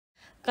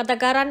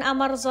Ketegaran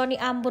Ammar Zoni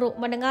Ambruk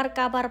mendengar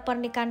kabar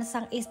pernikahan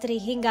sang istri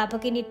hingga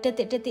begini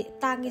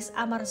detik-detik tangis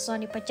Ammar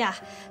Zoni pecah.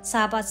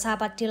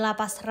 Sahabat-sahabat di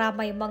lapas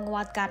ramai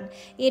menguatkan,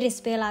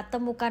 Iris Bella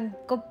temukan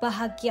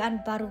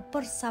kebahagiaan baru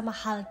bersama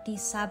Haldi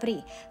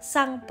Sabri,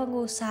 sang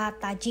pengusaha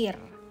tajir.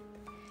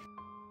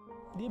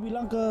 Dia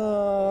bilang ke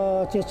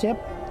Cecep,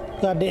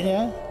 ke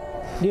adiknya,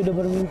 dia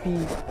udah bermimpi.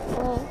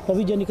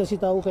 Tapi jangan dikasih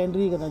tahu ke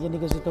Henry, jangan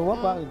dikasih tahu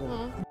apa gitu.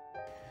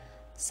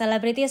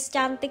 Selebritis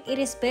cantik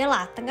Iris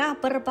Bella tengah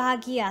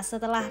berbahagia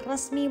setelah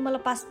resmi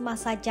melepas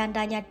masa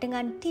jandanya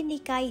dengan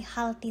dinikahi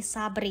Haldi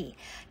Sabri.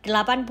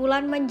 8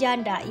 bulan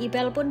menjanda,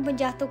 Ibel pun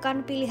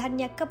menjatuhkan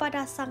pilihannya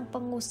kepada sang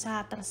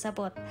pengusaha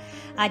tersebut.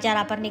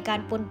 Acara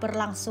pernikahan pun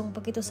berlangsung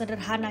begitu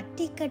sederhana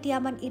di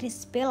kediaman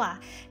Iris Bella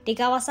di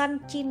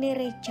kawasan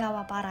Cinere,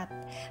 Jawa Barat.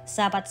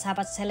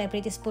 Sahabat-sahabat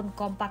selebritis pun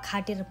kompak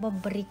hadir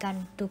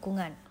memberikan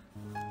dukungan.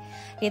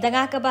 Di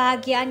tengah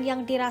kebahagiaan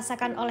yang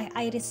dirasakan oleh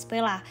Iris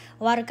Bella,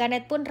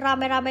 warganet pun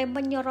ramai-ramai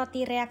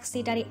menyoroti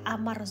reaksi dari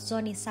Ammar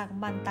Zoni sang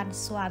mantan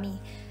suami.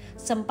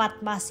 Sempat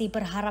masih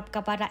berharap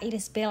kepada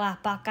Iris Bella,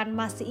 bahkan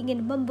masih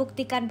ingin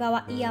membuktikan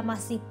bahwa ia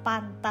masih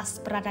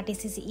pantas berada di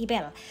sisi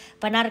Ibel.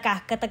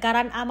 Benarkah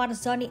ketegaran Ammar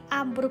Zoni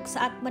ambruk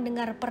saat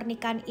mendengar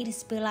pernikahan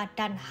Iris Bella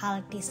dan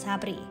Haldi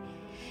Sabri?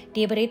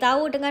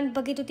 Diberitahu dengan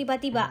begitu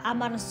tiba-tiba,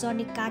 Ammar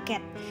Zoni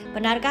kaget.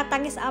 Benarkah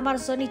tangis Ammar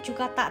Zoni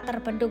juga tak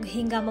terbendung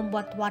hingga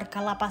membuat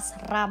warga lapas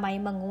ramai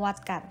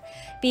menguatkan?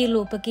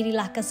 Pilu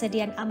beginilah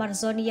kesedihan Ammar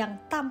Zoni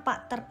yang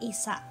tampak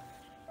terisak.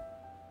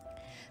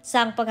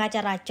 Sang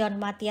pengacara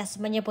John Matias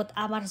menyebut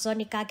Ammar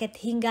Zoni kaget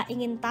hingga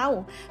ingin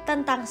tahu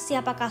tentang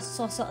siapakah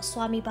sosok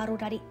suami baru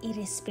dari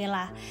Iris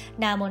Bella.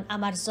 Namun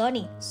Ammar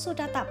Zoni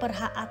sudah tak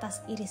berhak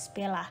atas Iris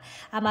Bella.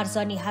 Ammar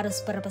Zoni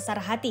harus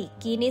berbesar hati,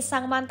 kini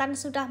sang mantan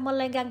sudah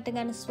melenggang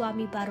dengan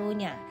suami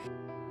barunya.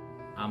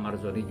 Ammar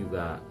Zoni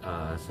juga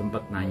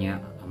sempat nanya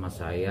sama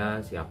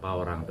saya siapa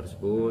orang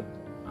tersebut,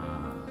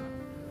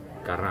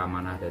 karena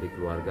amanah dari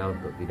keluarga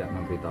untuk tidak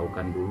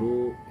memberitahukan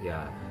dulu,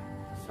 ya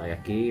saya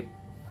keep.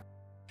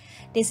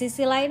 Di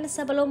sisi lain,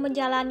 sebelum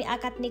menjalani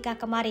akad nikah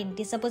kemarin,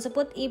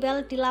 disebut-sebut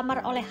Ibel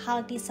dilamar oleh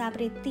Haldi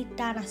Sabri di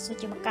Tanah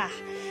Suci Mekah.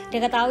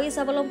 Diketahui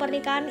sebelum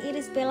pernikahan,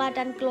 Iris Bella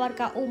dan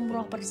keluarga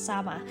umroh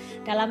bersama.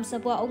 Dalam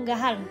sebuah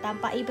unggahan,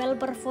 tampak Ibel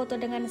berfoto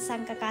dengan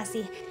sang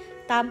kekasih.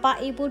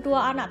 Tampak ibu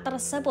dua anak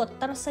tersebut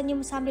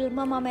tersenyum sambil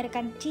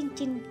memamerkan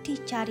cincin di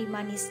jari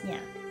manisnya.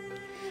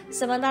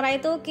 Sementara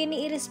itu,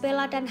 kini Iris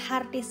Bella dan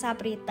Haldi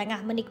Sabri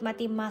tengah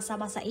menikmati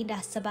masa-masa indah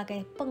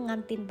sebagai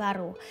pengantin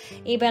baru.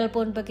 Ibel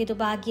pun begitu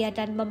bahagia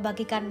dan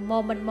membagikan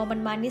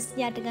momen-momen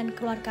manisnya dengan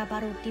keluarga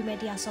baru di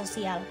media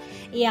sosial.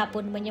 Ia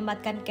pun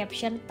menyematkan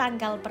caption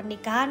tanggal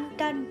pernikahan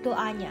dan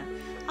doanya.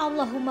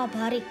 Allahumma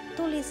barik,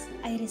 tulis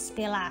Iris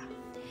Bella.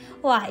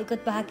 Wah,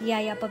 ikut bahagia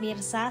ya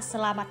pemirsa,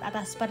 selamat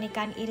atas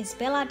pernikahan Iris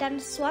Bella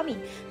dan suami.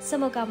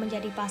 Semoga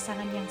menjadi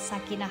pasangan yang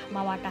sakinah,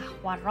 mawadah,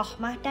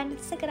 warohmah dan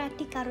segera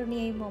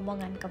dikaruniai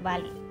momongan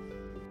kembali.